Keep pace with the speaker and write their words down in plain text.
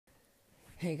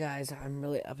Hey guys, I'm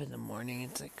really up in the morning.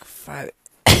 It's like 5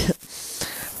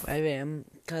 a.m.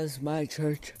 because my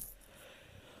church.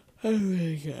 Oh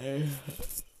my god.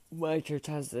 My church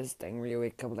has this thing where you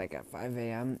wake up like at 5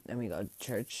 a.m. and we go to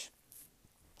church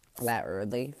that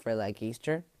early for like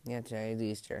Easter. Yeah, today is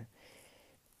Easter.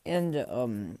 And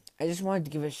I just wanted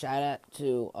to give a shout out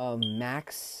to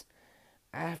Max.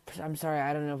 I'm sorry,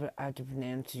 I don't know if I have to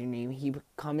pronounce your name. He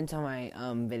comments on my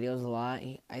videos a lot.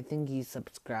 I think he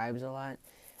subscribes a lot.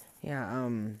 Yeah,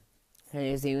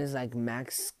 his name is like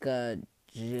Max Gilo,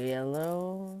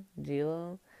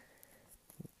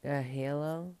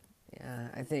 Halo, yeah,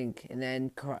 I think. And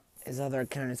then his other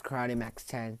account is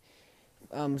KarateMax10.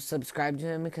 Subscribe to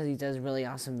him because he does really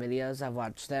awesome videos. I've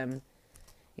watched them.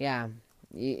 Yeah,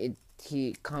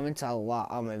 he comments a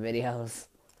lot on my videos,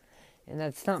 and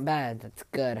that's not bad. That's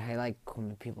good. I like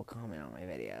when people comment on my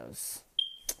videos.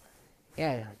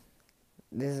 Yeah,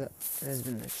 this has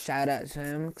been a shout out to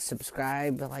him.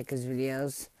 Subscribe, like his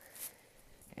videos,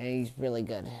 and he's really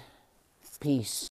good. Peace.